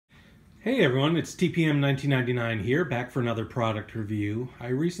Hey everyone, it's TPM 1999 here, back for another product review. I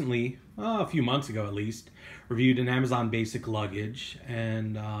recently, a few months ago at least, reviewed an Amazon Basic luggage,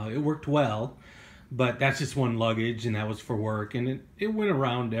 and it worked well, but that's just one luggage, and that was for work, and it went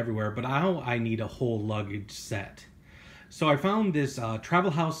around everywhere, but now I need a whole luggage set. So I found this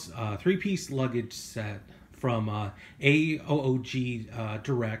Travelhouse three-piece luggage set from AOOG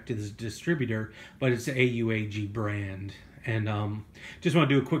Direct, is a distributor, but it's an AUAG brand. And just want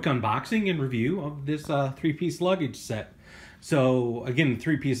to do a quick unboxing and review of this three-piece luggage set. So again, the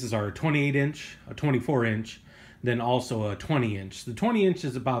three pieces are a 28-inch, a 24-inch, then also a 20-inch. The 20-inch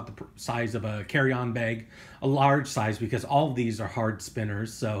is about the size of a carry-on bag, a large size because all of these are hard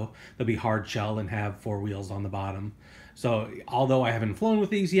spinners, so they'll be hard shell and have four wheels on the bottom. So although I haven't flown with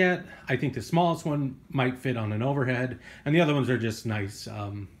these yet, I think the smallest one might fit on an overhead, and the other ones are just nice,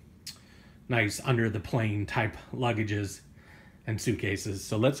 nice under the plane type luggages and suitcases.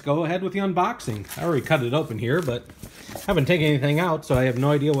 So let's go ahead with the unboxing. I already cut it open here, but haven't taken anything out, so I have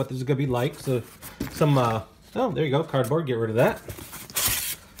no idea what this is gonna be like. So some oh, there you go, cardboard, get rid of that.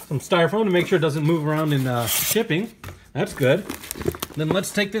 Some styrofoam to make sure it doesn't move around in shipping. That's good. Then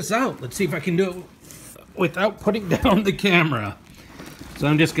let's take this out. Let's see if I can do it without putting down the camera. So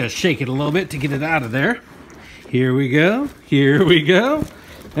I'm just gonna shake it a little bit to get it out of there. Here we go,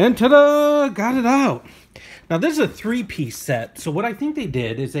 and ta-da, got it out. Now this is a three-piece set, so what I think they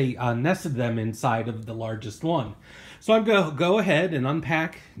did is they nested them inside of the largest one. So I'm going to go ahead and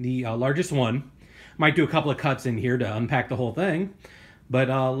unpack the largest one. Might do a couple of cuts in here to unpack the whole thing, but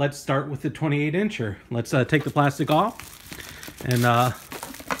let's start with the 28-incher. Let's take the plastic off and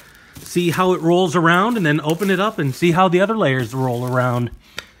see how it rolls around, and then open it up and see how the other layers roll around.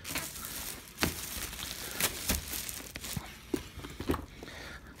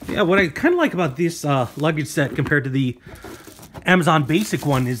 Yeah, what I kind of like about this luggage set compared to the Amazon Basic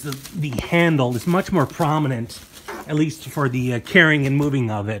one is the handle is much more prominent, at least for the carrying and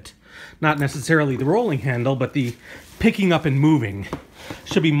moving of it. Not necessarily the rolling handle, but the picking up and moving.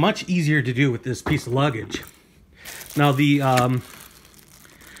 Should be much easier to do with this piece of luggage. Now the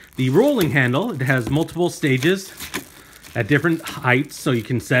rolling handle, it has multiple stages at different heights, so you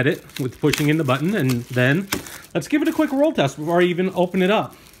can set it with pushing in the button, and then let's give it a quick roll test before I even open it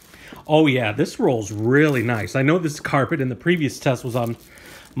up. Oh yeah, this rolls really nice. I know this carpet in the previous test was on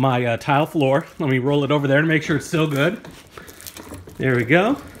my tile floor. Let me roll it over there to make sure it's still good. There we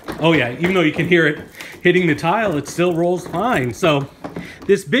go. Oh yeah, even though you can hear it hitting the tile, it still rolls fine. So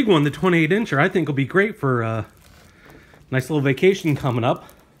this big one, the 28-incher, I think will be great for a nice little vacation coming up.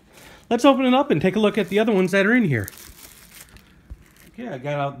 Let's open it up and take a look at the other ones that are in here. Okay, I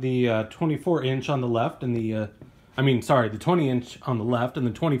got out the 24-inch on the left and the the 20-inch on the left and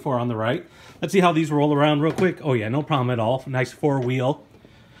the 24 on the right. Let's see how these roll around real quick. Oh yeah, no problem at all. Nice four-wheel.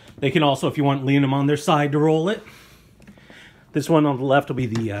 They can also, if you want, lean them on their side to roll it. This one on the left will be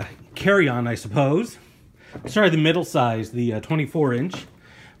the carry-on, I suppose. Sorry, the middle size, the 24-inch.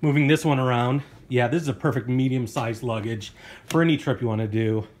 Moving this one around. Yeah, this is a perfect medium-sized luggage for any trip you want to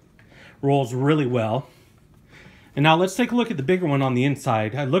do. Rolls really well. And now let's take a look at the bigger one on the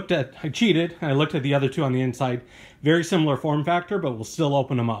inside. I cheated, and I looked at the other two on the inside. Very similar form factor, but we'll still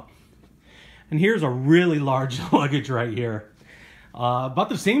open them up. And here's a really large luggage right here. About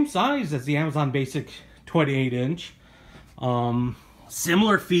the same size as the Amazon Basic 28-inch.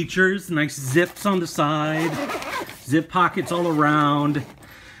 Similar features, nice zips on the side, zip pockets all around.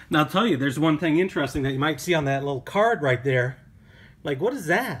 Now I'll tell you, there's one thing interesting that you might see on that little card right there. Like, what is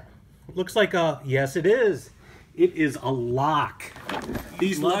that? It looks like yes it is. It is a lock.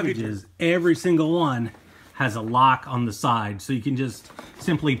 These luggages, every single one has a lock on the side. So you can just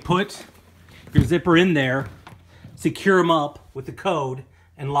simply put your zipper in there, secure them up with the code,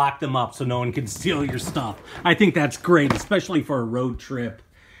 and lock them up so no one can steal your stuff. I think that's great, especially for a road trip.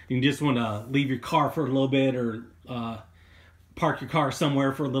 You just want to leave your car for a little bit or park your car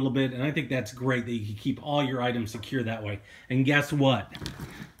somewhere for a little bit. And I think that's great that you can keep all your items secure that way. And guess what?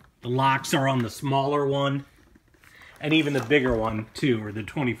 The locks are on the smaller one. And even the bigger one, too, or the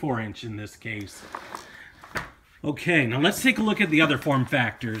 24-inch in this case. Okay, now let's take a look at the other form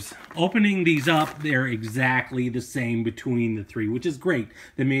factors. Opening these up, they're exactly the same between the three, which is great.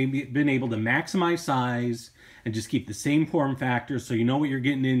 They've been able to maximize size and just keep the same form factors so you know what you're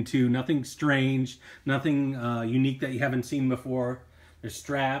getting into. Nothing strange, nothing unique that you haven't seen before. There's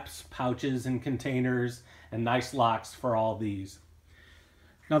straps, pouches, and containers, and nice locks for all these.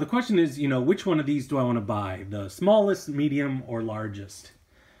 Now the question is, which one of these do I want to buy? The smallest, medium, or largest?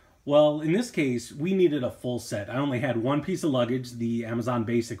 Well, in this case, we needed a full set. I only had one piece of luggage, the Amazon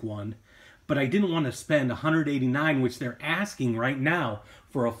Basic one, but I didn't want to spend $189, which they're asking right now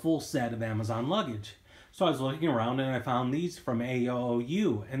for a full set of Amazon luggage. So I was looking around and I found these from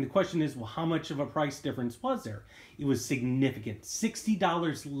AOU. And the question is, well, how much of a price difference was there? It was significant.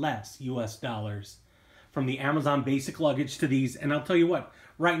 $60 less US dollars from the Amazon basic luggage to these. And I'll tell you what,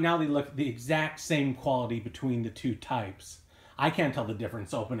 right now they look the exact same quality between the two types. I can't tell the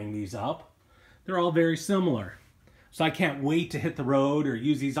difference opening these up. They're all very similar. So I can't wait to hit the road or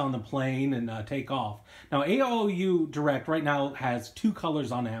use these on the plane and take off. Now AOU Direct right now has 2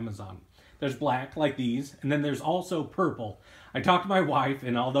 colors on Amazon. There's black, like these, and then there's also purple. I talked to my wife,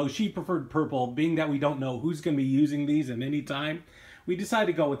 and although she preferred purple, being that we don't know who's going to be using these at any time, we decided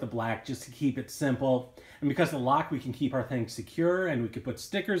to go with the black just to keep it simple. And because of the lock, we can keep our things secure, and we could put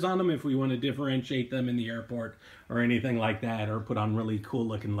stickers on them if we want to differentiate them in the airport or anything like that, or put on really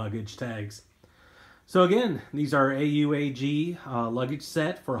cool-looking luggage tags. So again, these are AUAG luggage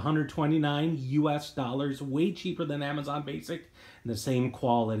set for $129 US dollars, way cheaper than Amazon Basic, and the same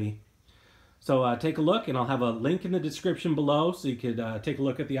quality. So take a look, and I'll have a link in the description below so you could take a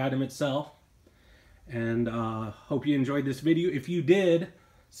look at the item itself. And hope you enjoyed this video. If you did,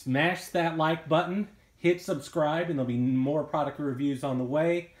 smash that like button, hit subscribe, and there'll be more product reviews on the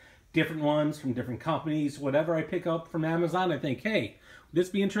way. Different ones from different companies. Whatever I pick up from Amazon, I think, hey, would this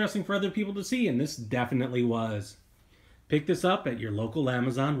be interesting for other people to see? And this definitely was. Pick this up at your local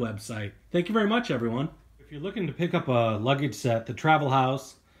Amazon website. Thank you very much, everyone. If you're looking to pick up a luggage set, the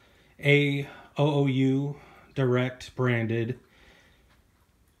Travelhouse AOU Direct branded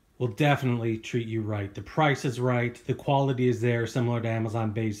will definitely treat you right. The price is right, the quality is there, similar to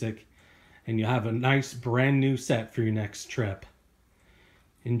Amazon Basic, and you'll have a nice brand new set for your next trip.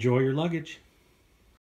 Enjoy your luggage.